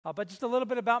But just a little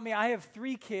bit about me. I have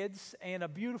 3 kids and a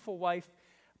beautiful wife.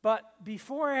 But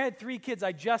before I had 3 kids,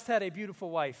 I just had a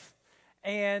beautiful wife.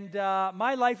 And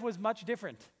my life was much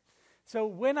different. So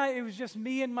when it was just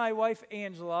me and my wife,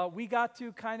 Angela, we got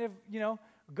to kind of,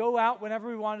 go out whenever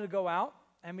we wanted to go out.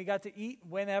 And we got to eat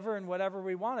whenever and whatever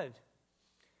we wanted.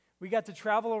 We got to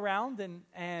travel around and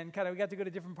we got to go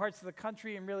to different parts of the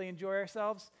country and really enjoy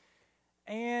ourselves.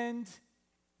 And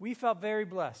we felt very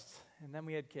blessed. And then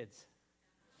we had kids.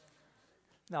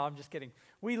 No, I'm just kidding.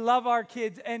 We love our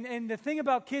kids. And the thing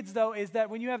about kids, though, is that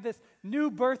when you have this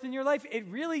new birth in your life, it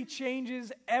really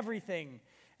changes everything.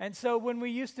 And so when we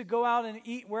used to go out and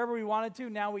eat wherever we wanted to,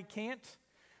 now we can't.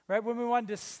 Right? When we wanted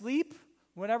to sleep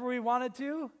whenever we wanted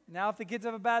to, now if the kids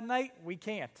have a bad night, we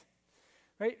can't.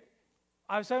 Right?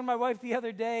 I was talking to my wife the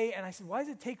other day, and I said, why does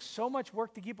it take so much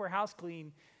work to keep our house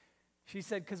clean? She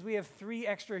said, because we have 3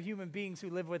 extra human beings who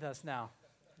live with us now.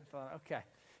 I thought, okay.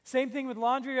 Same thing with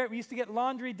laundry, right? We used to get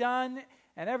laundry done,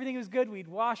 and everything was good. We'd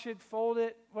wash it, fold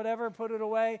it, whatever, put it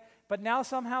away. But now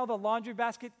somehow the laundry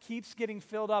basket keeps getting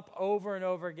filled up over and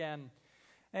over again.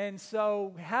 And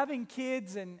so having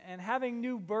kids and having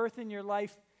new birth in your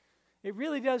life, it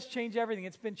really does change everything.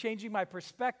 It's been changing my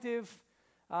perspective.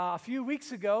 A few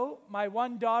weeks ago, my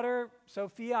one daughter,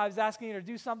 Sophia, I was asking her to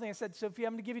do something. I said, Sophia,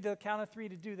 I'm going to give you the count of 3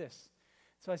 to do this.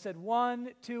 So I said,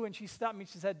 1, 2, and she stopped me.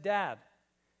 She said, Dad.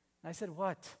 And I said,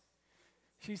 what?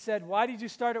 She said, why did you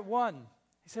start at 1? I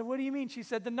said, what do you mean? She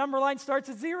said, the number line starts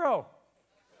at 0. I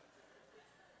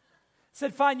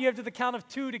said, fine, you have to the count of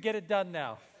 2 to get it done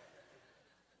now.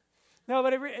 No,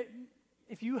 but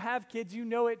if you have kids, you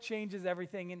know it changes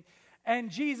everything.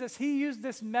 And Jesus, he used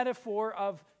this metaphor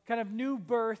of kind of new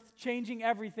birth, changing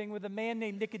everything with a man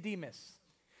named Nicodemus.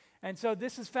 And so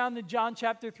this is found in John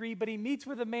chapter 3, but he meets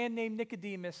with a man named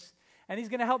Nicodemus, and he's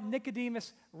going to help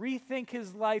Nicodemus rethink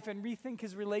his life and rethink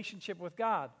his relationship with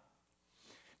God.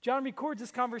 John records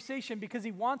this conversation because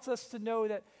he wants us to know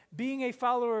that being a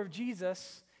follower of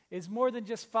Jesus is more than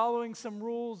just following some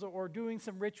rules or doing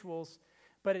some rituals,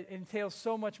 but it entails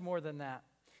so much more than that.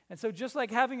 And so just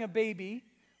like having a baby,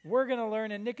 we're going to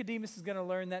learn, and Nicodemus is going to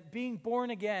learn, that being born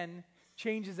again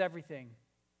changes everything.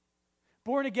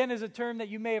 Born again is a term that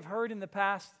you may have heard in the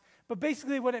past, but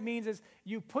basically what it means is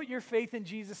you put your faith in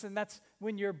Jesus, and that's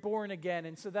when you're born again.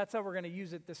 And so that's how we're going to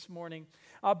use it this morning.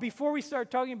 Before we start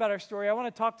talking about our story, I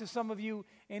want to talk to some of you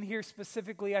in here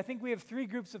specifically. I think we have 3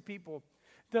 groups of people.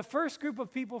 The first group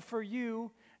of people, for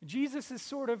you, Jesus is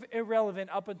sort of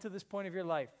irrelevant up until this point of your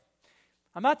life.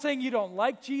 I'm not saying you don't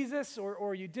like Jesus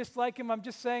or you dislike him. I'm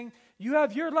just saying you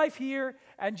have your life here,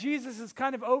 and Jesus is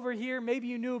kind of over here. Maybe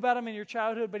you knew about him in your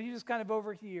childhood, but he's just kind of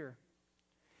over here.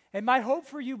 And my hope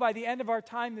for you by the end of our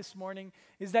time this morning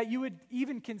is that you would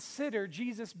even consider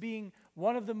Jesus being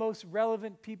one of the most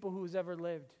relevant people who has ever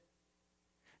lived.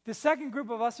 The second group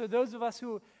of us are those of us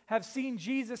who have seen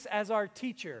Jesus as our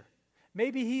teacher.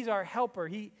 Maybe he's our helper.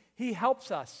 He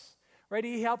helps us, right?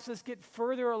 He helps us get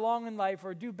further along in life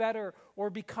or do better or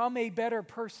become a better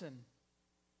person.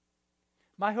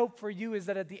 My hope for you is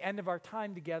that at the end of our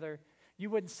time together, you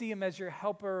wouldn't see him as your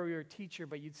helper or your teacher,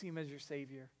 but you'd see him as your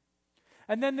Savior.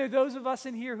 And then there are those of us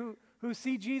in here who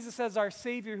see Jesus as our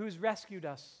Savior who's rescued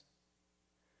us.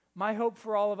 My hope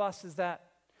for all of us is that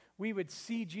we would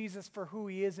see Jesus for who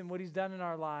he is and what he's done in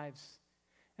our lives.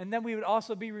 And then we would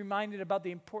also be reminded about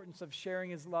the importance of sharing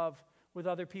his love with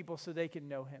other people so they can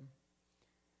know him.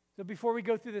 So before we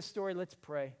go through this story, let's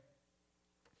pray.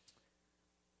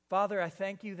 Father, I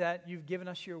thank you that you've given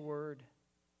us your word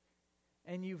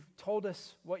and you've told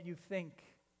us what you think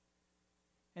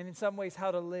and in some ways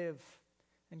how to live.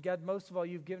 And God, most of all,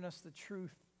 you've given us the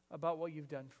truth about what you've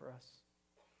done for us.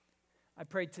 I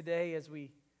pray today as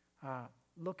we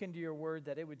look into your word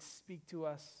that it would speak to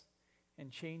us and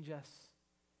change us,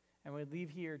 and we'd leave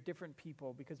here different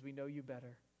people because we know you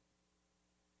better.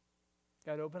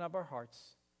 God, open up our hearts.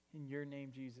 In your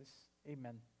name, Jesus.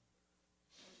 Amen.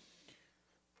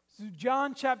 So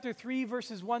John chapter 3,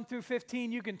 verses 1 through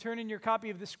 15, you can turn in your copy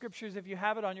of the scriptures if you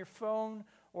have it on your phone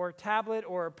or a tablet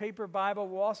or a paper Bible.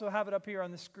 We'll also have it up here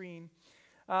on the screen.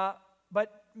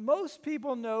 But most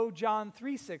people know John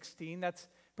 3:16. That's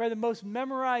probably the most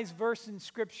memorized verse in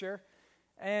Scripture.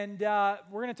 And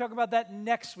we're going to talk about that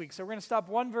next week. So we're going to stop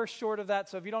one verse short of that.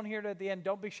 So if you don't hear it at the end,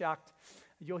 don't be shocked.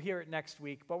 You'll hear it next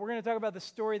week. But we're going to talk about the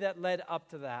story that led up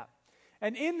to that.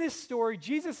 And in this story,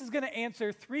 Jesus is going to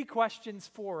answer 3 questions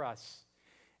for us.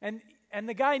 And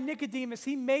the guy Nicodemus,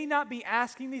 he may not be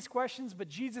asking these questions, but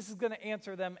Jesus is going to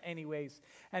answer them anyways.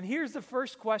 And here's the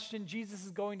first question Jesus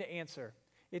is going to answer.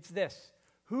 It's this: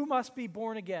 who must be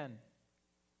born again?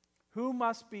 Who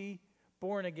must be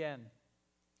born again?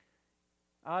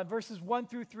 Verses 1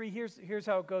 through 3, here's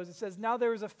how it goes. It says, "Now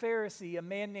there was a Pharisee, a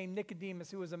man named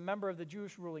Nicodemus, who was a member of the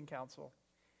Jewish ruling council.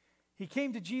 He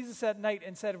came to Jesus at night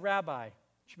and said, 'Rabbi,'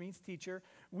 which means teacher,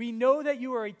 'we know that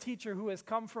you are a teacher who has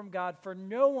come from God, for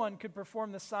no one could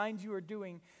perform the signs you are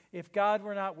doing if God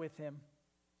were not with him.'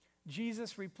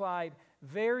 Jesus replied,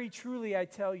 'Very truly I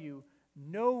tell you,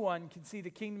 no one can see the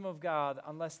kingdom of God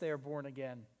unless they are born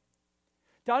again.'"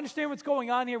 To understand what's going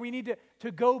on here, we need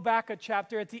to go back a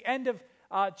chapter. At the end of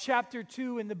chapter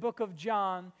 2 in the book of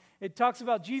John, it talks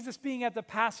about Jesus being at the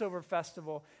Passover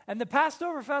festival. And the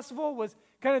Passover festival was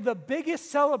kind of the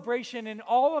biggest celebration in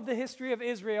all of the history of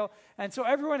Israel. And so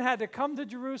everyone had to come to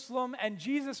Jerusalem, and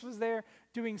Jesus was there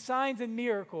doing signs and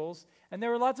miracles. And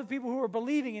there were lots of people who were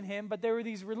believing in him, but there were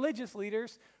these religious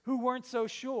leaders who weren't so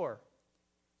sure.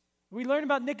 We learn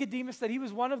about Nicodemus that he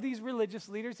was one of these religious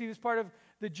leaders. He was part of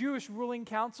the Jewish ruling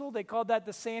council. They called that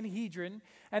the Sanhedrin.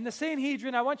 And the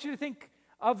Sanhedrin, I want you to think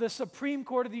of the Supreme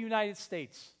Court of the United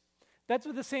States. That's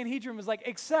what the Sanhedrin was like,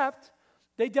 except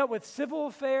they dealt with civil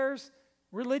affairs,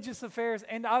 religious affairs,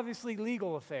 and obviously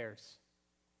legal affairs.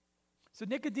 So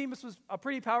Nicodemus was a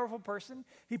pretty powerful person.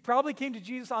 He probably came to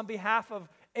Jesus on behalf of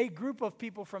a group of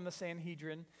people from the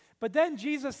Sanhedrin. But then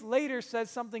Jesus later says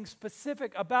something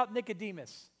specific about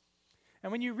Nicodemus.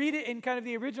 And when you read it in kind of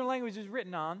the original language it's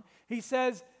written on, he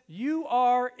says, "You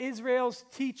are Israel's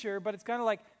teacher," but it's kind of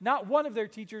like not one of their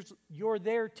teachers, you're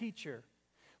their teacher.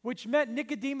 Which meant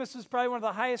Nicodemus was probably one of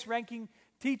the highest ranking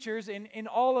teachers in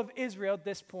all of Israel at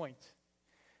this point.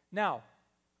 Now,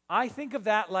 I think of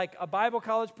that like a Bible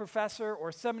college professor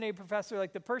or seminary professor,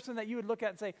 like the person that you would look at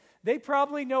and say, they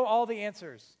probably know all the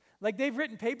answers. Like they've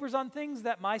written papers on things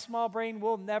that my small brain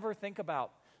will never think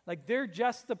about. Like they're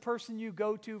just the person you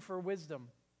go to for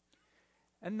wisdom.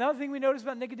 Another thing we notice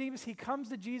about Nicodemus, he comes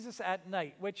to Jesus at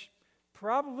night, which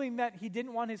probably meant he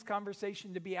didn't want his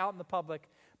conversation to be out in the public,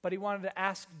 but he wanted to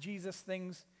ask Jesus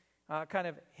things kind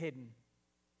of hidden.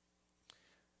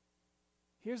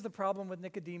 Here's the problem with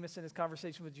Nicodemus and his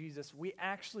conversation with Jesus. We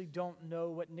actually don't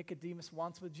know what Nicodemus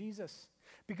wants with Jesus.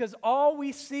 Because all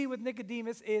we see with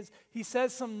Nicodemus is he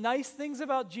says some nice things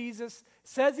about Jesus,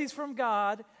 says he's from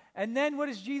God, and then what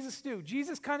does Jesus do?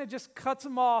 Jesus kind of just cuts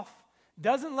him off,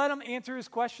 doesn't let him answer his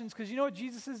questions, because you know what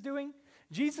Jesus is doing?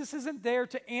 Jesus isn't there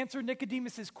to answer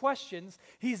Nicodemus' questions.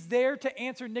 He's there to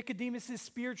answer Nicodemus'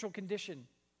 spiritual condition.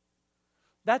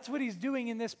 That's what he's doing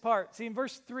in this part. See, in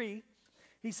verse 3,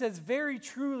 he says, "Very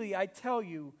truly, I tell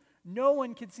you, no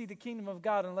one can see the kingdom of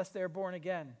God unless they are born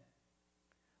again."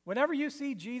 Whenever you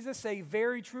see Jesus say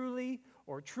very truly,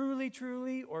 or truly,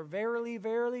 truly, or verily,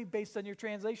 verily, based on your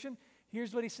translation,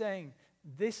 here's what he's saying.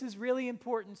 This is really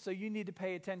important, so you need to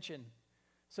pay attention.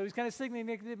 So he's kind of signaling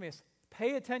Nicodemus,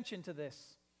 pay attention to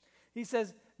this. He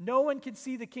says, no one can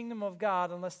see the kingdom of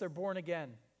God unless they're born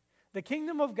again. The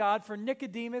kingdom of God for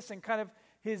Nicodemus and kind of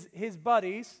his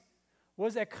buddies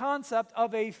was a concept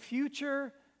of a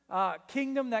future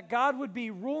kingdom that God would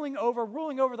be ruling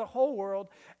over the whole world,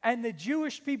 and the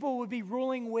Jewish people would be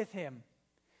ruling with him.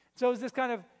 So it was this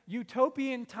kind of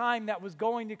utopian time that was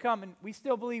going to come, and we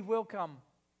still believe will come.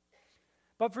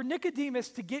 But for Nicodemus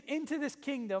to get into this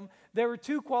kingdom, there were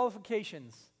two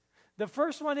qualifications. The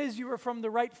first one is you were from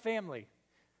the right family.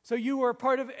 So you were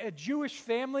part of a Jewish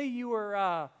family. You were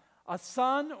a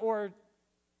son or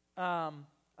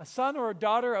a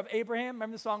daughter of Abraham.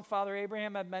 Remember the song, Father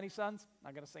Abraham Had Many Sons?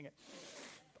 Not going to sing it.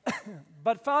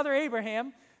 But Father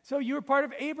Abraham, so you were part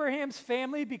of Abraham's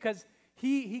family because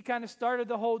he kind of started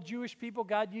the whole Jewish people.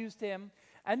 God used him.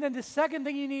 And then the second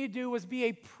thing you needed to do was be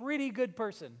a pretty good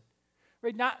person.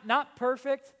 Right? Not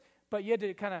perfect, but you had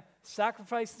to kind of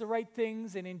sacrifice the right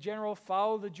things and in general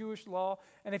follow the Jewish law.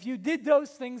 And if you did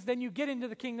those things, then you get into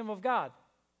the kingdom of God.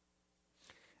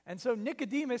 And so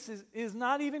Nicodemus is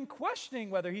not even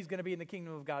questioning whether he's going to be in the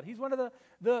kingdom of God. He's one of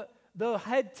the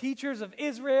head teachers of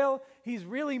Israel. He's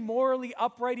really morally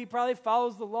upright. He probably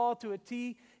follows the law to a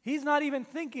T. He's not even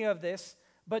thinking of this,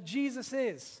 but Jesus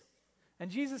is.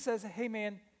 And Jesus says, hey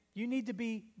man, you need to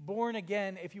be born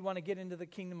again if you want to get into the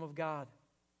kingdom of God.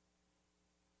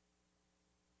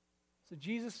 So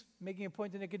Jesus making a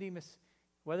point to Nicodemus,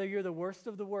 whether you're the worst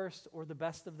of the worst or the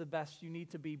best of the best, you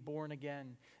need to be born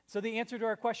again. So the answer to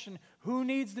our question, who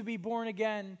needs to be born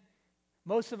again?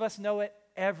 Most of us know it,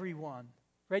 everyone.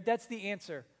 Right? That's the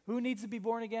answer. Who needs to be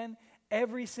born again?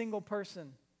 Every single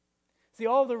person. See,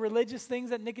 all the religious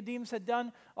things that Nicodemus had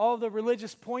done, all the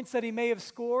religious points that he may have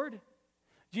scored,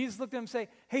 Jesus looked at him and said,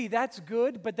 hey, that's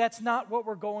good, but that's not what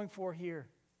we're going for here.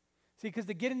 See, because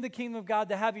to get into the kingdom of God,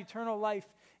 to have eternal life,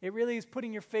 it really is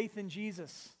putting your faith in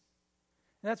Jesus.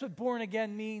 And that's what born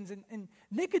again means. And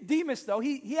Nicodemus, though,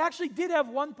 he actually did have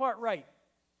one part right.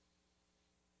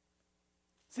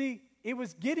 See, it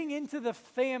was getting into the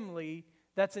family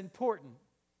that's important.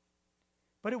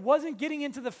 But it wasn't getting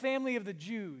into the family of the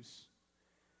Jews.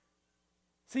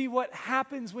 See, what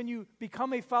happens when you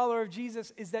become a follower of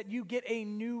Jesus is that you get a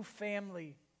new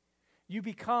family. You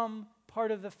become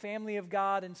part of the family of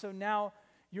God, and so now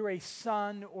you're a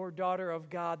son or daughter of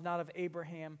God, not of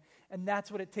Abraham. And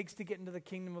that's what it takes to get into the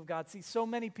kingdom of God. See, so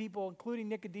many people, including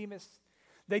Nicodemus,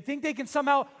 they think they can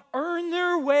somehow earn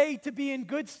their way to be in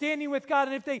good standing with God.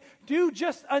 And if they do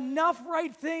just enough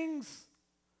right things,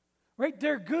 right,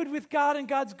 they're good with God and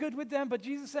God's good with them. But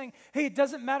Jesus is saying, hey, it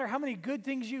doesn't matter how many good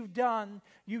things you've done,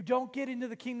 you don't get into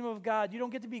the kingdom of God. You don't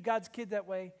get to be God's kid that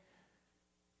way.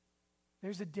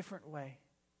 There's a different way.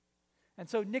 And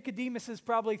so Nicodemus is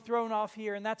probably thrown off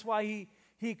here, and that's why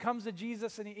he comes to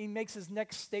Jesus and he makes his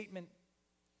next statement.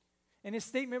 In his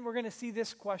statement, we're going to see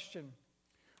this question.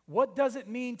 What does it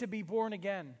mean to be born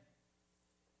again?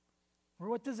 Or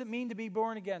what does it mean to be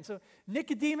born again? So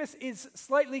Nicodemus is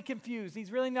slightly confused.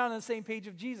 He's really not on the same page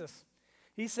of Jesus.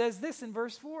 He says this in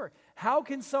verse 4. How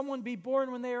can someone be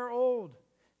born when they are old?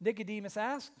 Nicodemus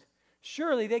asked.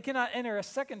 Surely they cannot enter a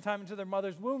second time into their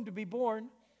mother's womb to be born.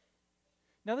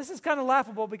 Now this is kind of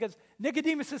laughable because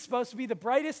Nicodemus is supposed to be the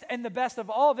brightest and the best of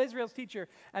all of Israel's teacher.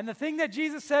 And the thing that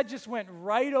Jesus said just went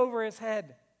right over his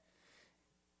head.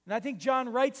 And I think John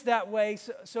writes that way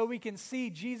so we can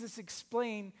see Jesus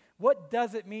explain what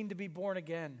does it mean to be born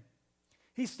again.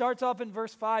 He starts off in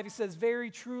verse 5. He says,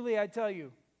 very truly I tell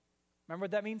you. Remember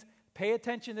what that means? Pay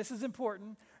attention. This is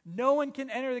important. No one can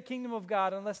enter the kingdom of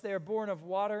God unless they are born of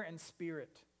water and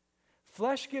spirit.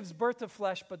 Flesh gives birth to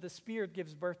flesh, but the Spirit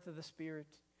gives birth to the Spirit.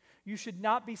 You should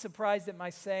not be surprised at my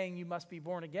saying you must be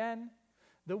born again.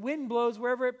 The wind blows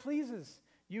wherever it pleases.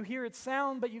 You hear its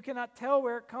sound, but you cannot tell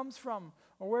where it comes from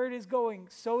or where it is going.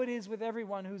 So it is with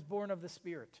everyone who's born of the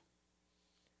Spirit.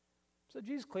 So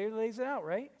Jesus clearly lays it out,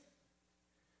 right?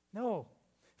 No.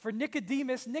 For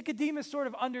Nicodemus sort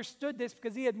of understood this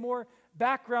because he had more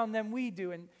background than we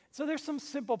do. And so there's some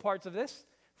simple parts of this.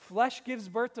 Flesh gives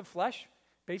birth to flesh.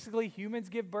 Basically, humans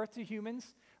give birth to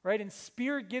humans, right? And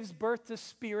spirit gives birth to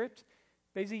spirit.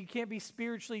 Basically, you can't be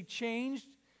spiritually changed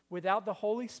without the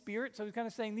Holy Spirit. So he's kind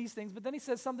of saying these things. But then he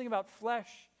says something about flesh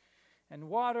and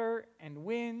water and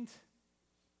wind.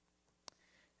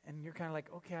 And you're kind of like,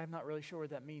 okay, I'm not really sure what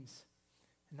that means.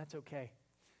 And that's okay.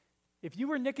 If you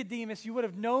were Nicodemus, you would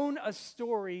have known a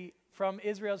story from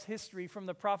Israel's history from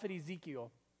the prophet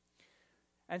Ezekiel.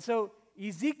 And so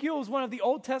Ezekiel is one of the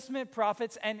Old Testament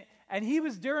prophets, and he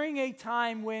was during a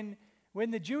time when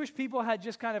the Jewish people had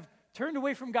just kind of turned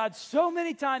away from God so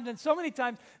many times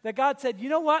that God said, you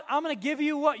know what, I'm going to give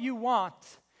you what you want.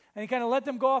 And he kind of let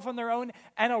them go off on their own,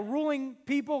 and a ruling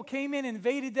people came in,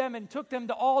 invaded them, and took them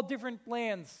to all different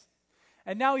lands.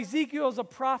 And now Ezekiel is a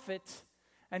prophet,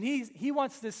 and he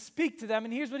wants to speak to them,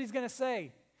 and here's what he's going to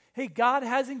say. Hey, God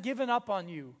hasn't given up on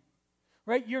you,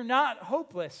 right? You're not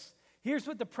hopeless. Here's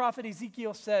what the prophet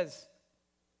Ezekiel says.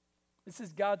 This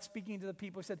is God speaking to the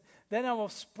people. He said, then I will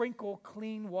sprinkle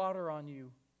clean water on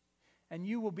you, and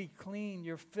you will be clean.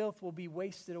 Your filth will be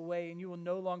wasted away, and you will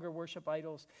no longer worship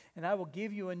idols. And I will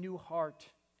give you a new heart,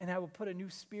 and I will put a new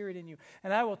spirit in you.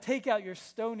 And I will take out your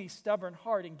stony, stubborn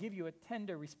heart and give you a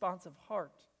tender, responsive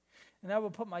heart. And I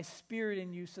will put my spirit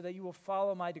in you so that you will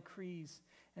follow my decrees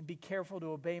and be careful to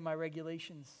obey my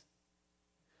regulations.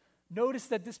 Notice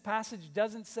that this passage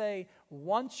doesn't say,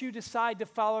 once you decide to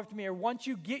follow after me, or once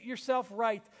you get yourself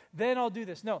right, then I'll do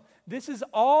this. No, this is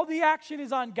all the action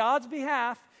is on God's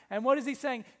behalf. And what is he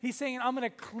saying? He's saying, I'm going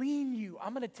to clean you.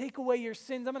 I'm going to take away your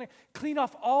sins. I'm going to clean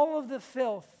off all of the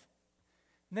filth.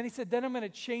 And then he said, then I'm going to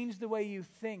change the way you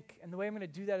think. And the way I'm going to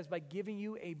do that is by giving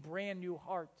you a brand new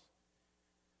heart.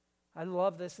 I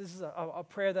love this. This is a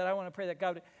prayer that I want to pray, that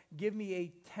God would give me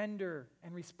a tender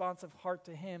and responsive heart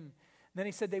to him. Then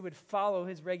he said they would follow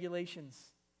his regulations.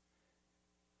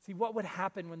 See, what would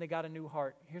happen when they got a new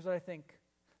heart? Here's what I think.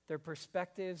 Their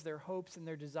perspectives, their hopes, and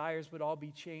their desires would all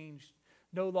be changed.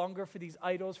 No longer for these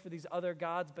idols, for these other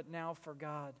gods, but now for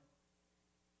God.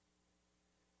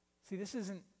 See, this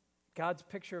isn't God's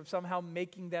picture of somehow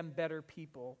making them better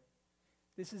people.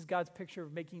 This is God's picture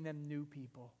of making them new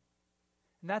people.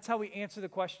 And that's how we answer the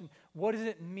question, what does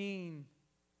it mean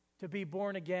to be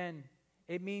born again?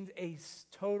 It means a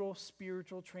total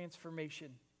spiritual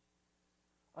transformation.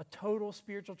 A total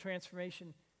spiritual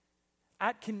transformation.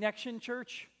 At Connection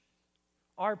Church,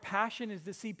 our passion is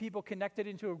to see people connected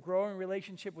into a growing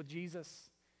relationship with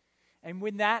Jesus. And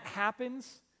when that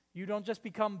happens, you don't just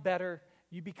become better,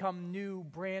 you become new,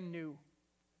 brand new.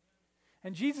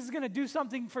 And Jesus is going to do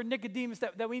something for Nicodemus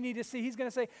that we need to see. He's going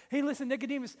to say, hey, listen,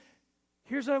 Nicodemus,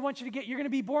 here's what I want you to get. You're going to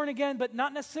be born again, but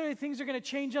not necessarily things are going to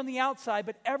change on the outside,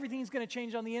 but everything's going to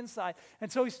change on the inside.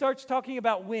 And so he starts talking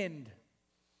about wind.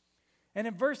 And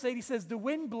in verse 8, he says, the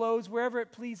wind blows wherever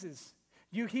it pleases.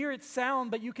 You hear its sound,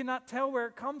 but you cannot tell where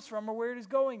it comes from or where it is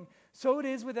going. So it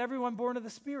is with everyone born of the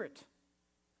Spirit.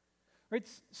 Right?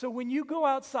 So when you go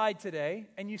outside today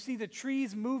and you see the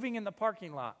trees moving in the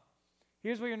parking lot,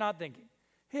 here's what you're not thinking.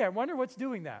 Hey, I wonder what's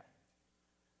doing that.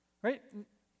 Right?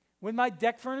 When my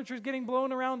deck furniture is getting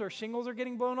blown around or shingles are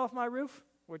getting blown off my roof,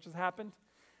 which has happened,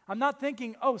 I'm not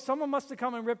thinking, oh, someone must have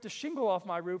come and ripped a shingle off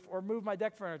my roof or moved my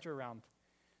deck furniture around.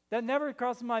 That never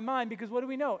crosses my mind because what do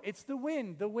we know? It's the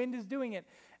wind. The wind is doing it.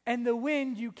 And the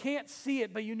wind, you can't see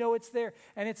it, but you know it's there.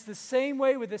 And it's the same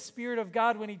way with the Spirit of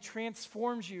God when He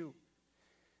transforms you,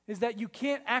 is that you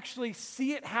can't actually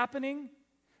see it happening,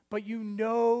 but you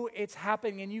know it's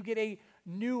happening, and you get a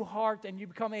new heart, and you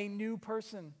become a new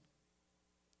person.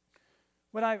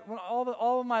 When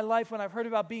all of my life, when I've heard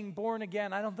about being born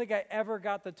again, I don't think I ever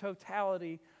got the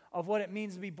totality of what it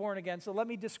means to be born again. So let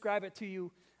me describe it to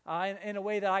you in a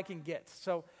way that I can get.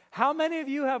 So how many of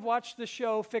you have watched the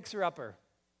show Fixer Upper?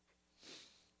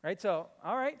 Right, so,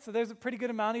 all right, so there's a pretty good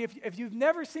amount. If you've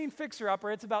never seen Fixer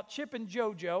Upper, it's about Chip and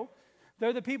JoJo.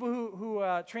 They're the people who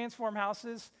transform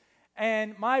houses.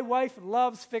 And my wife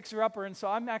loves Fixer Upper, and so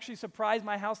I'm actually surprised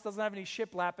my house doesn't have any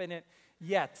shiplap in it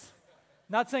yet.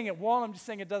 Not saying it won't, I'm just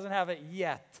saying it doesn't have it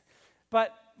yet.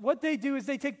 But what they do is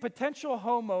they take potential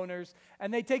homeowners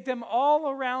and they take them all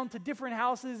around to different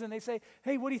houses and they say,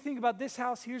 hey, what do you think about this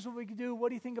house? Here's what we can do. What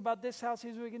do you think about this house?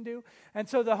 Here's what we can do. And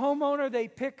so the homeowner, they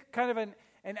pick kind of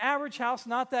an average house,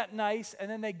 not that nice, and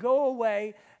then they go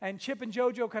away and Chip and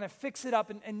JoJo kind of fix it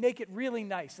up and make it really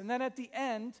nice. And then at the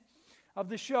end of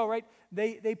the show, right,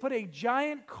 they put a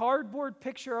giant cardboard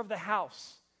picture of the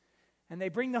house. And they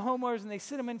bring the homeowners and they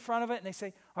sit them in front of it and they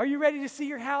say, are you ready to see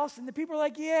your house? And the people are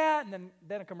like, yeah. And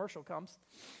then a commercial comes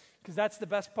because that's the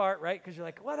best part, right? Because you're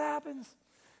like, what happens?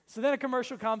 So then a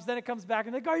commercial comes, then it comes back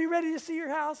and they're like, are you ready to see your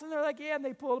house? And they're like, yeah. And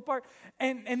they pull it apart.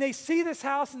 And they see this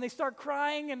house and they start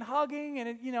crying and hugging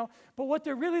and, but what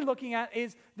they're really looking at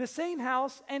is the same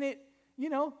house and it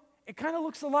kind of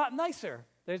looks a lot nicer.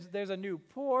 There's a new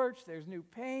porch, there's new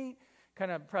paint,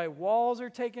 kind of probably walls are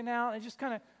taken out. It just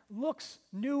kind of looks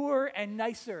newer and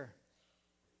nicer.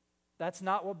 That's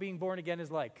not what being born again is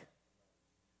like.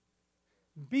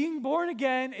 Being born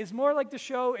again is more like the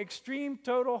show Extreme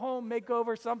Total Home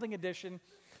Makeover Something Edition.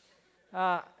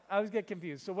 I always get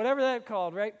confused. So whatever that's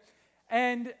called, right?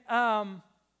 And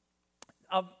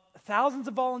thousands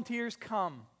of volunteers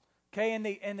come, okay?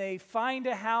 And they find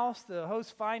a house. The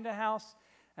hosts find a house,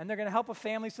 and they're going to help a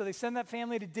family. So they send that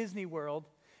family to Disney World.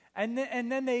 And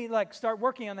then they start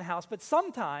working on the house. But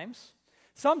sometimes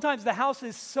the house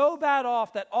is so bad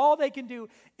off that all they can do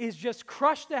is just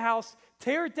crush the house,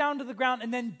 tear it down to the ground,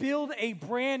 and then build a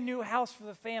brand new house for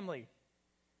the family.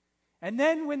 And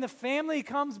then when the family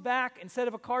comes back, instead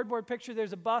of a cardboard picture,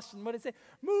 there's a bus. And what did it say?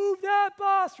 Move that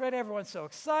bus, right? Everyone's so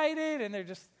excited. And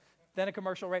then a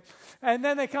commercial, right? And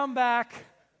then they come back,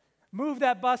 move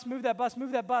that bus, move that bus,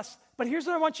 move that bus. But here's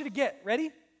what I want you to get.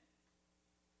 Ready?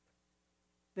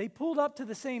 They pulled up to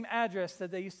the same address that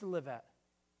they used to live at.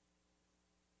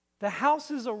 The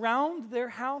houses around their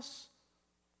house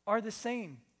are the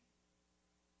same.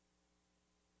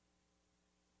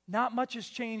 Not much has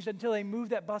changed until they move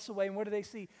that bus away, and what do they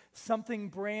see? Something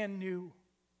brand new.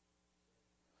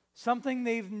 Something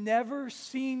they've never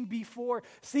seen before.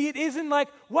 See, it isn't like,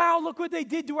 wow, look what they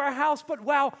did to our house, but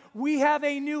wow, we have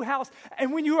a new house.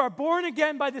 And when you are born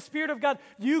again by the Spirit of God,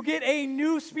 you get a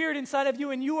new spirit inside of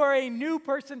you, and you are a new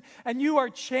person, and you are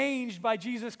changed by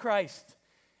Jesus Christ.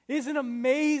 It is an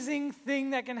amazing thing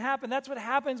that can happen. That's what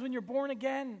happens when you're born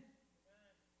again.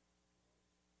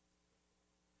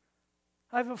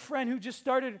 I have a friend who just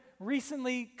started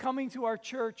recently coming to our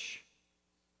church.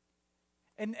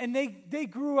 And they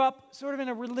grew up sort of in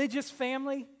a religious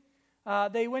family.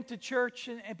 They went to church,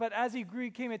 but as he grew,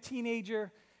 became a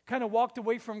teenager, kind of walked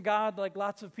away from God like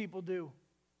lots of people do.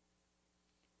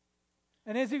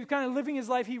 And as he was kind of living his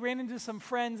life, he ran into some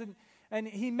friends, and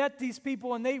he met these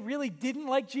people, and they really didn't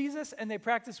like Jesus, and they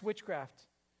practiced witchcraft.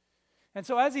 And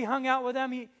so as he hung out with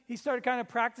them, he started kind of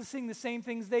practicing the same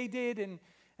things they did,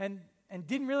 and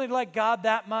didn't really like God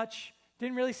that much,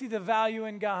 didn't really see the value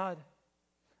in God.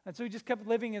 And so he just kept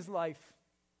living his life.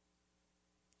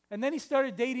 And then he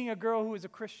started dating a girl who was a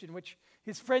Christian, which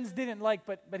his friends didn't like,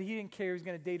 but he didn't care. He was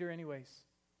going to date her anyways.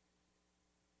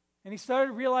 And he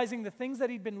started realizing the things that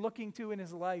he'd been looking to in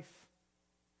his life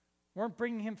weren't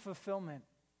bringing him fulfillment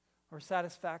or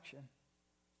satisfaction.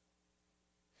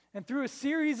 And through a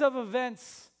series of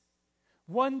events,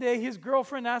 one day his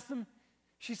girlfriend asked him,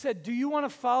 She said, do you want to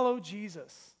follow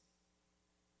Jesus?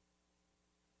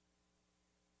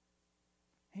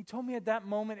 He told me at that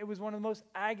moment it was one of the most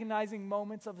agonizing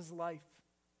moments of his life.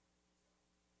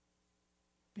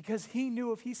 Because he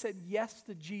knew if he said yes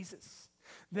to Jesus,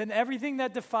 then everything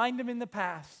that defined him in the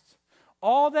past,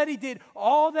 all that he did,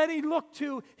 all that he looked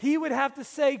to, he would have to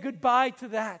say goodbye to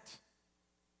that.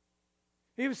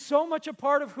 He was so much a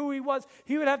part of who he was,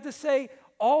 he would have to say,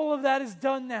 all of that is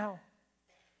done now.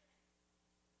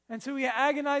 And so he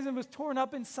agonized and was torn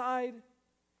up inside.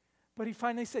 But he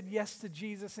finally said yes to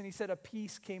Jesus, and he said a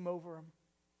peace came over him.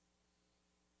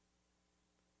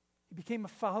 He became a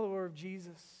follower of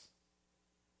Jesus.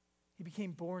 He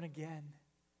became born again.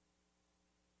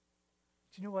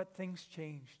 Do you know what? Things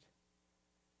changed.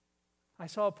 I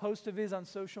saw a post of his on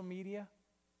social media.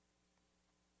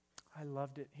 I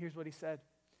loved it. Here's what he said.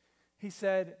 He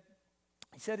said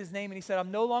his name, and he said,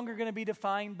 I'm no longer going to be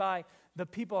defined by the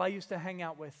people I used to hang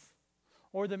out with,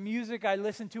 or the music I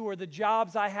listened to, or the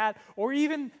jobs I had, or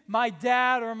even my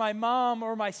dad or my mom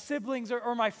or my siblings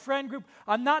or my friend group.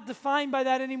 I'm not defined by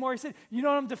that anymore. He said, you know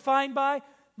what I'm defined by?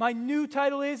 My new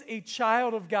title is a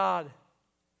child of God.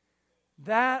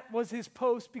 That was his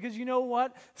post, because you know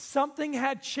what? Something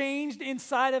had changed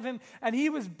inside of him, and he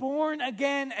was born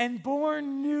again and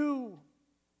born new.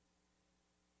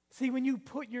 See, when you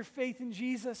put your faith in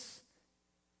Jesus,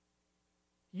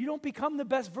 you don't become the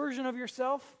best version of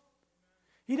yourself.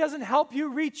 He doesn't help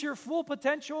you reach your full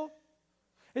potential.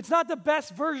 It's not the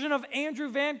best version of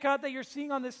Andrew Vancott that you're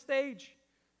seeing on this stage.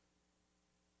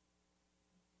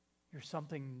 You're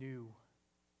something new.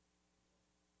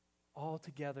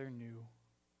 Altogether new.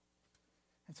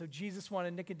 And so Jesus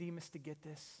wanted Nicodemus to get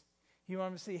this. He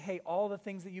wanted him to say, hey, all the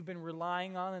things that you've been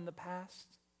relying on in the past,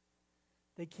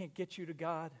 they can't get you to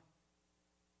God,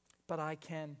 but I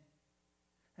can.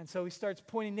 And so he starts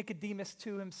pointing Nicodemus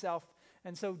to himself.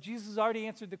 And so Jesus has already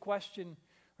answered the question,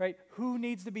 right? Who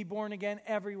needs to be born again?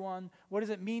 Everyone. What does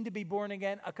it mean to be born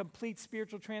again? A complete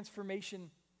spiritual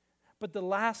transformation. But the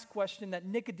last question that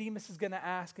Nicodemus is going to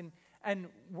ask, and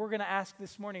we're going to ask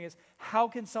this morning, is how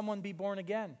can someone be born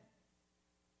again?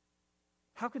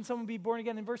 How can someone be born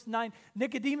again? In verse 9,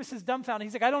 Nicodemus is dumbfounded.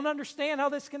 He's like, I don't understand how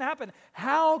this can happen.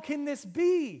 How can this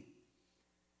be?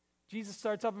 Jesus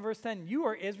starts up in verse 10. You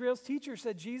are Israel's teacher,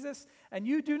 said Jesus, and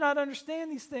you do not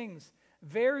understand these things.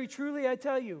 Very truly, I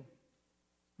tell you.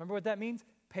 Remember what that means?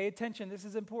 Pay attention. This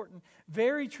is important.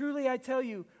 Very truly, I tell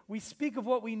you, we speak of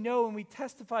what we know and we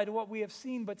testify to what we have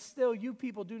seen, but still you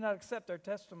people do not accept our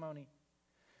testimony.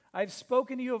 I have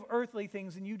spoken to you of earthly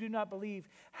things, and you do not believe.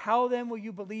 How then will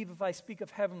you believe if I speak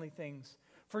of heavenly things?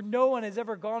 For no one has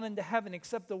ever gone into heaven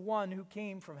except the one who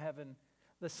came from heaven,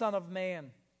 the Son of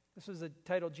Man. This was a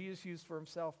title Jesus used for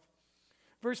himself.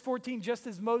 Verse 14, just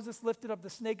as Moses lifted up the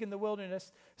snake in the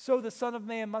wilderness, so the Son of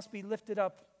Man must be lifted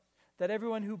up, that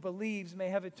everyone who believes may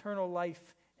have eternal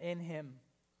life in him.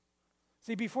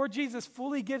 See, before Jesus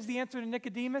fully gives the answer to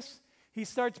Nicodemus, he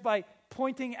starts by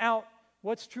pointing out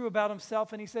what's true about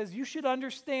himself, and he says, you should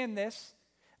understand this.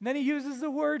 And then he uses the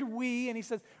word we, and he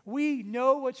says, we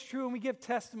know what's true, and we give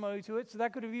testimony to it. So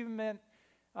that could have even meant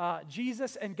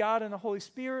Jesus and God and the Holy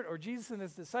Spirit, or Jesus and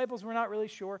his disciples. We're not really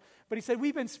sure. But he said,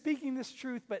 we've been speaking this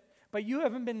truth, but you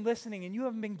haven't been listening, and you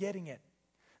haven't been getting it.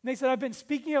 And they said, I've been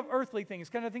speaking of earthly things,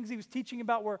 kind of things he was teaching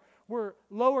about were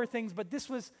lower things, but this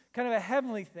was kind of a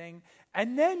heavenly thing.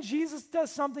 And then Jesus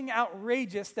does something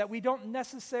outrageous that we don't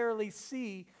necessarily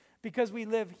see because we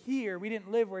live here. We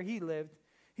didn't live where he lived.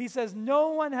 He says, no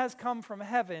one has come from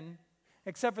heaven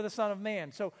except for the Son of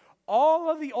Man. So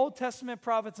all of the Old Testament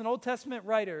prophets and Old Testament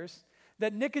writers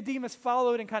that Nicodemus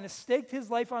followed and kind of staked his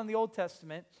life on the Old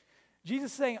Testament,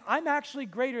 Jesus is saying, I'm actually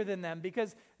greater than them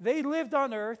because they lived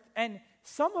on earth, and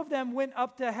some of them went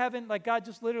up to heaven, like God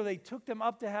just literally took them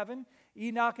up to heaven,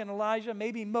 Enoch and Elijah,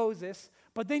 maybe Moses,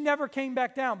 but they never came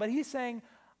back down. But he's saying,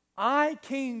 I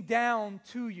came down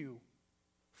to you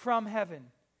from heaven.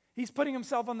 He's putting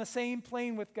himself on the same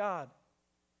plane with God.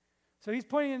 So he's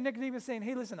pointing at Nicodemus saying,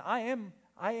 hey, listen, I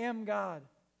am God.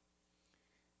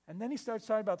 And then he starts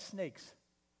talking about snakes,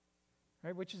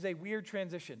 right, which is a weird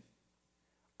transition.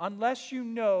 Unless you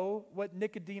know what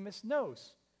Nicodemus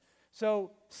knows. So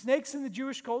snakes in the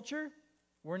Jewish culture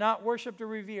were not worshipped or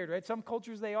revered, right? Some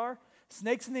cultures they are.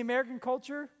 Snakes in the American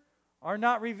culture are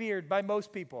not revered by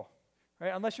most people,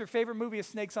 right? Unless your favorite movie is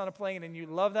Snakes on a Plane and you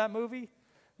love that movie,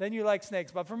 then you like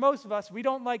snakes. But for most of us, we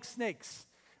don't like snakes.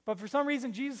 But for some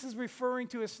reason, Jesus is referring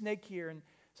to a snake here. And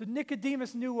so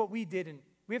Nicodemus knew what we didn't.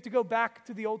 We have to go back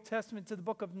to the Old Testament, to the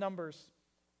book of Numbers.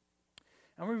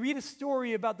 And we read a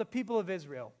story about the people of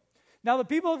Israel. Now, the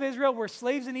people of Israel were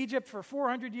slaves in Egypt for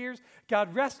 400 years.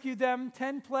 God rescued them,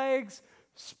 10 plagues,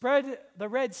 spread the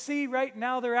Red Sea. Right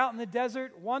now they're out in the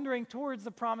desert wandering towards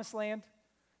the promised land.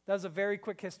 That was a very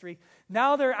quick history.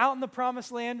 Now they're out in the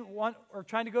promised land or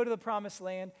trying to go to the promised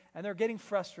land, and they're getting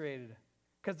frustrated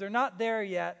because they're not there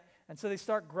yet, and so they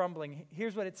start grumbling.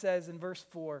 Here's what it says in verse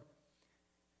 4.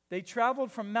 They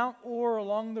traveled from Mount Or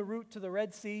along the route to the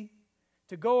Red Sea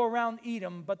to go around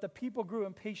Edom, but the people grew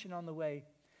impatient on the way.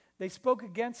 They spoke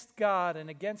against God and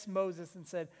against Moses and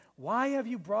said, "Why have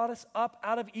you brought us up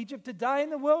out of Egypt to die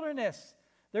in the wilderness?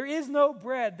 There is no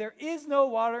bread, there is no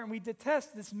water, and we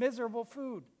detest this miserable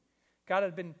food." God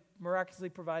had been miraculously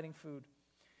providing food.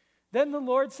 Then the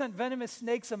Lord sent venomous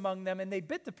snakes among them, and they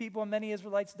bit the people, and many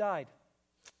Israelites died.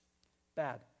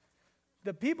 Bad.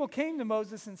 The people came to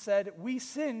Moses and said, "We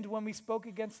sinned when we spoke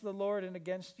against the Lord and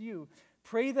against you.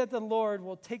 Pray that the Lord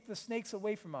will take the snakes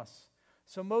away from us."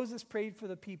 So Moses prayed for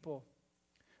the people.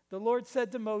 The Lord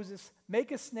said to Moses,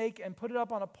 "Make a snake and put it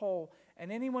up on a pole,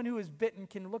 and anyone who is bitten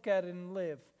can look at it and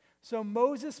live." So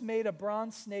Moses made a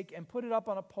bronze snake and put it up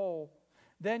on a pole.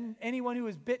 Then anyone who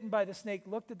was bitten by the snake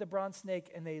looked at the bronze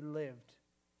snake, and they lived.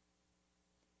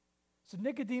 So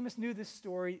Nicodemus knew this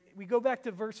story. We go back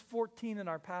to verse 14 in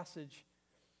our passage.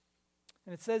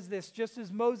 And it says this, "Just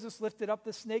as Moses lifted up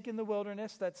the snake in the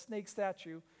wilderness, that snake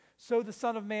statue, so the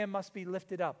Son of Man must be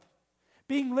lifted up."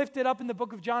 Being lifted up in the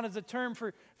book of John is a term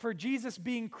for Jesus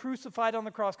being crucified on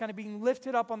the cross, kind of being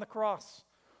lifted up on the cross.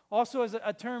 Also as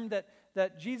a term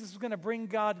that Jesus was going to bring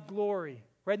God glory.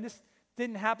 Right? And this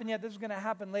didn't happen yet. This is going to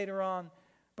happen later on.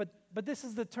 But this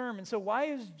is the term. And so why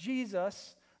is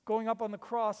Jesus going up on the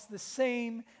cross the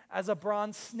same as a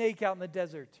bronze snake out in the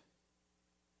desert?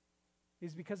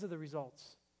 It's because of the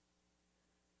results.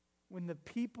 When the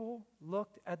people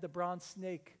looked at the bronze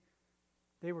snake,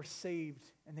 they were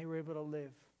saved and they were able to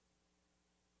live.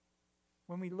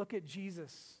 When we look at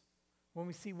Jesus, when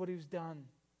we see what he's done,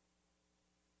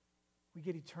 we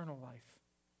get eternal life.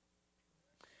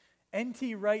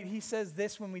 N.T. Wright, he says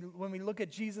this when we look at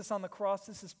Jesus on the cross,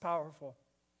 this is powerful.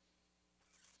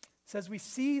 It says, "We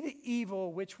see the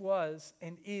evil which was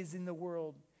and is in the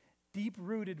world,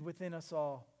 deep-rooted within us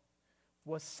all,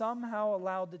 was somehow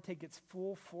allowed to take its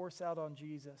full force out on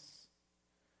Jesus.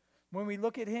 When we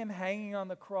look at him hanging on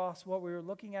the cross, what we are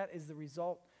looking at is the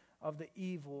result of the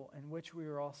evil in which we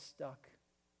are all stuck.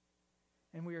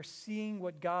 And we are seeing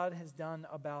what God has done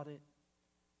about it.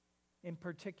 In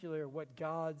particular, what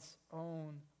God's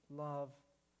own love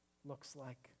looks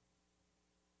like."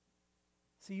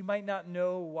 So you might not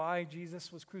know why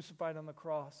Jesus was crucified on the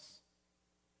cross.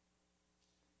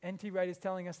 N.T. Wright is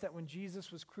telling us that when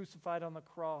Jesus was crucified on the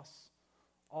cross,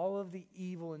 all of the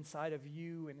evil inside of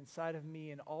you and inside of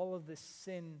me and all of the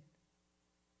sin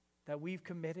that we've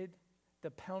committed,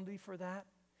 the penalty for that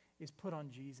is put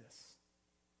on Jesus.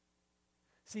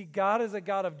 See, God is a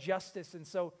God of justice, and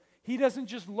so he doesn't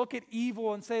just look at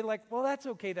evil and say like, "Well, that's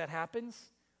okay, that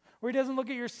happens." Or he doesn't look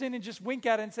at your sin and just wink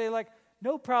at it and say like,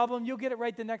 "No problem, you'll get it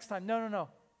right the next time." No.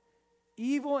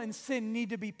 Evil and sin need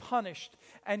to be punished,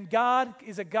 and God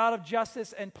is a God of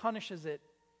justice and punishes it.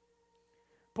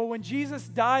 But when Jesus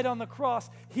died on the cross,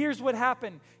 here's what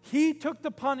happened. He took the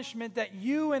punishment that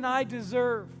you and I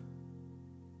deserve.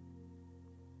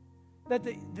 That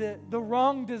the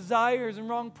wrong desires and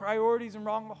wrong priorities and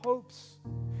wrong hopes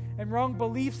and wrong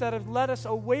beliefs that have led us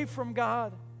away from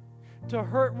God, to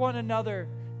hurt one another,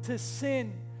 to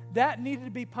sin, that needed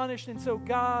to be punished. And so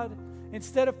God,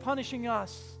 instead of punishing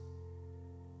us,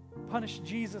 punished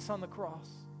Jesus on the cross.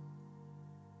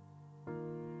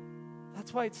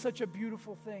 That's why it's such a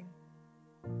beautiful thing.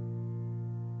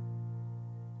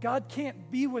 God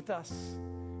can't be with us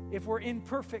if we're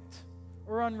imperfect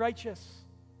or unrighteous.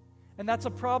 And that's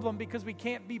a problem because we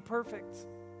can't be perfect.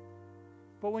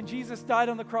 But when Jesus died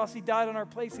on the cross, he died on our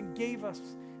place and gave us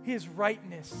his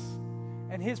rightness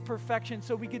and his perfection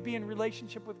so we could be in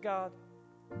relationship with God.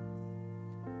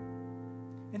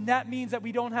 And that means that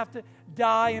we don't have to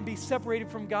die and be separated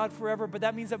from God forever, but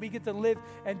that means that we get to live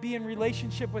and be in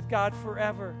relationship with God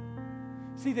forever.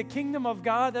 See, the kingdom of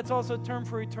God, that's also a term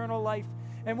for eternal life.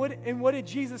 And what did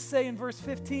Jesus say in verse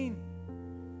 15?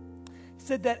 He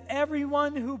said that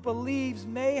everyone who believes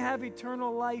may have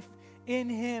eternal life in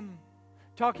him,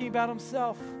 talking about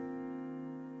himself.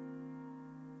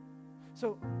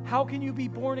 So how can you be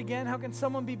born again? How can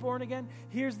someone be born again?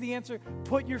 Here's the answer.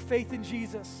 Put your faith in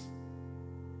Jesus.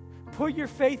 Put your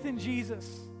faith in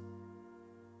Jesus.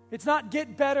 It's not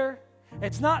get better.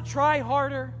 It's not try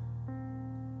harder.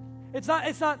 It's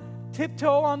not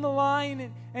tiptoe on the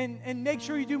line and make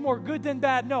sure you do more good than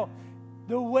bad. No.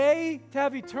 The way to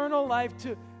have eternal life,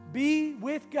 to be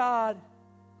with God,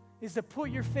 is to put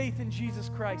your faith in Jesus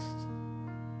Christ.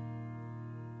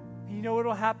 And you know what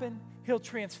will happen? He'll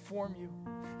transform you.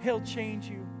 He'll change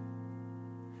you.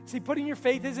 See, putting your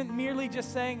faith isn't merely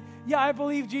just saying, yeah, I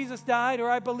believe Jesus died, or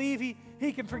I believe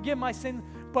he can forgive my sins,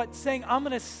 but saying, I'm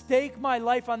going to stake my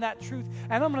life on that truth,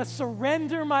 and I'm going to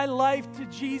surrender my life to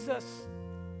Jesus.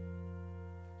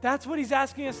 That's what he's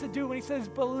asking us to do when he says,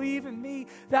 believe in me.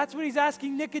 That's what he's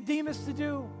asking Nicodemus to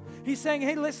do. He's saying,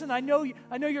 hey, listen, I know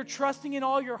you're trusting in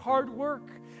all your hard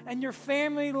work and your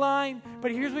family line,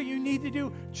 but here's what you need to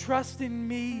do. Trust in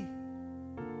me,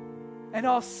 and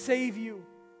I'll save you.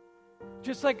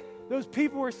 Just like those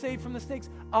people were saved from the snakes,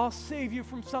 I'll save you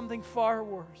from something far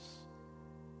worse.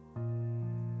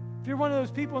 If you're one of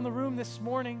those people in the room this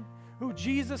morning who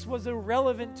Jesus was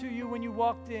irrelevant to you when you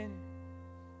walked in,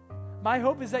 my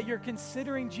hope is that you're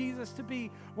considering Jesus to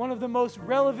be one of the most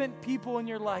relevant people in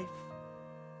your life.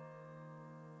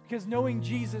 Because knowing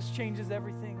Jesus changes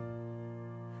everything.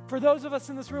 For those of us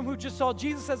in this room who just saw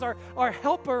Jesus as our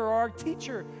helper or our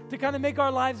teacher to kind of make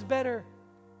our lives better,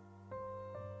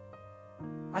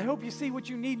 I hope you see what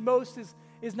you need most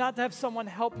is not to have someone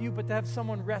help you, but to have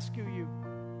someone rescue you.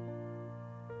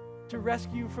 To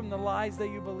rescue you from the lies that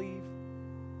you believe.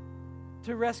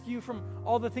 To rescue you from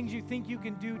all the things you think you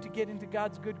can do to get into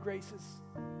God's good graces.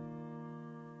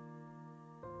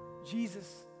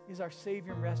 Jesus is our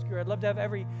Savior and rescuer. I'd love to have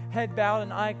every head bowed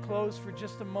and eye closed for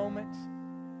just a moment.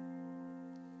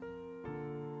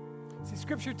 See,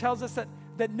 Scripture tells us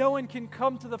that no one can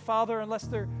come to the Father unless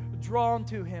they're drawn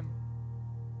to Him.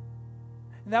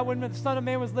 And that when the Son of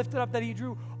Man was lifted up, that He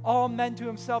drew all men to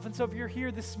Himself. And so if you're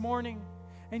here this morning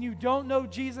and you don't know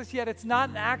Jesus yet, it's not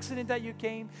an accident that you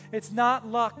came. It's not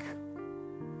luck.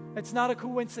 It's not a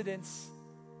coincidence.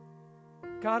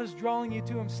 God is drawing you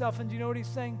to Himself. And do you know what He's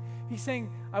saying? He's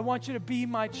saying, I want you to be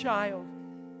my child.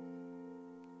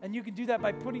 And you can do that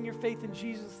by putting your faith in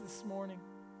Jesus this morning.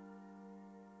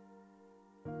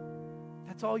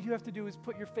 That's all you have to do is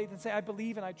put your faith and say, I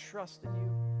believe and I trust in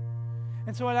you.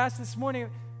 And so I'd ask this morning,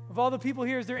 of all the people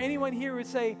here, is there anyone here who would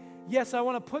say, yes, I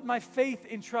want to put my faith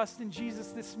and trust in Jesus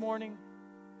this morning?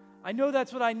 I know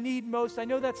that's what I need most. I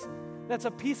know that's a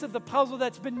piece of the puzzle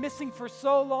that's been missing for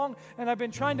so long, and I've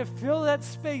been trying to fill that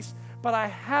space, but I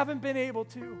haven't been able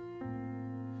to.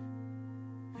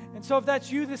 And so if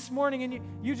that's you this morning and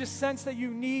you just sense that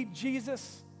you need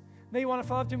Jesus, maybe you want to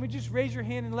follow after Him, would you just raise your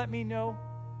hand and let me know?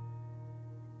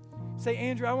 Say,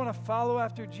 Andrew, I want to follow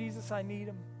after Jesus. I need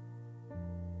Him.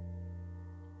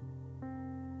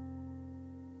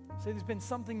 Say, there's been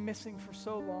something missing for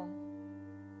so long.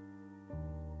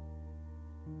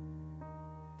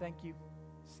 Thank you.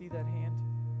 See that hand?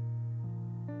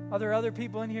 Are there other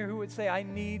people in here who would say, I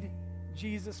need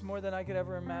Jesus more than I could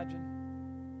ever imagine?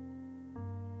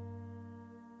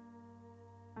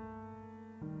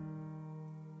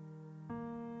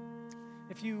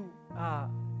 If you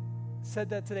said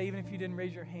that today, even if you didn't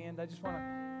raise your hand, I just want to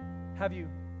have you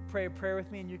pray a prayer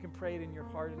with me, and you can pray it in your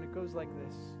heart, and it goes like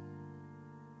this.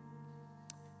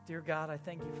 Dear God, I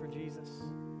thank you for Jesus.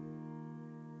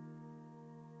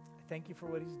 I thank you for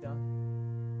what He's done.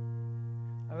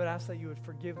 I would ask that you would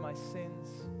forgive my sins,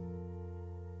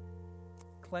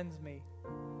 cleanse me,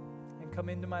 and come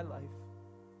into my life.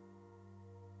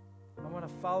 I want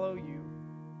to follow you.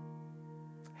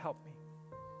 Help me.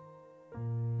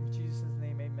 In Jesus'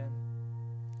 name, amen.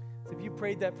 So if you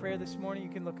prayed that prayer this morning, you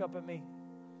can look up at me.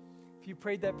 If you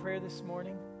prayed that prayer this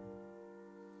morning,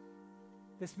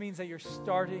 this means that you're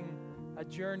starting a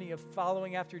journey of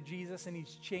following after Jesus, and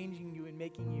He's changing you and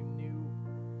making you new.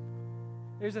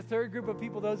 There's a third group of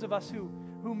people, those of us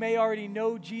who may already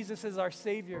know Jesus as our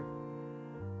Savior.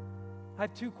 I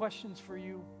have two questions for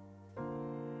you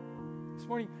this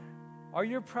morning. Are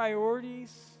your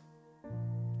priorities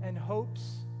and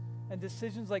hopes and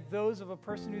decisions like those of a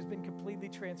person who's been completely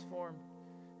transformed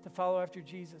to follow after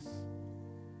Jesus?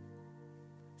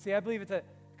 See, I believe it's a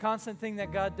constant thing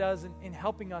that God does in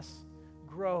helping us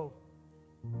grow.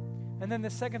 And then the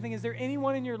second thing, is there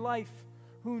anyone in your life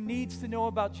who needs to know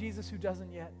about Jesus who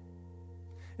doesn't yet?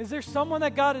 Is there someone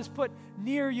that God has put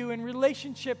near you in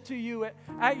relationship to you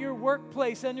at your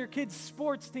workplace and your kids'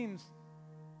 sports teams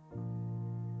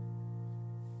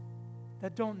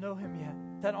that don't know Him yet,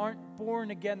 that aren't born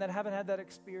again, that haven't had that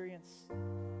experience?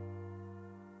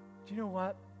 Do you know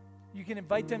what? You can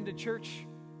invite them to church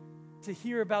to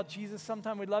hear about Jesus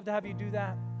sometime. We'd love to have you do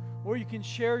that. Or you can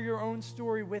share your own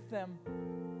story with them.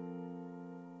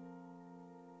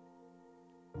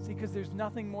 See, because there's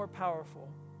nothing more powerful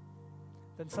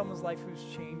than someone's life who's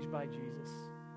changed by Jesus.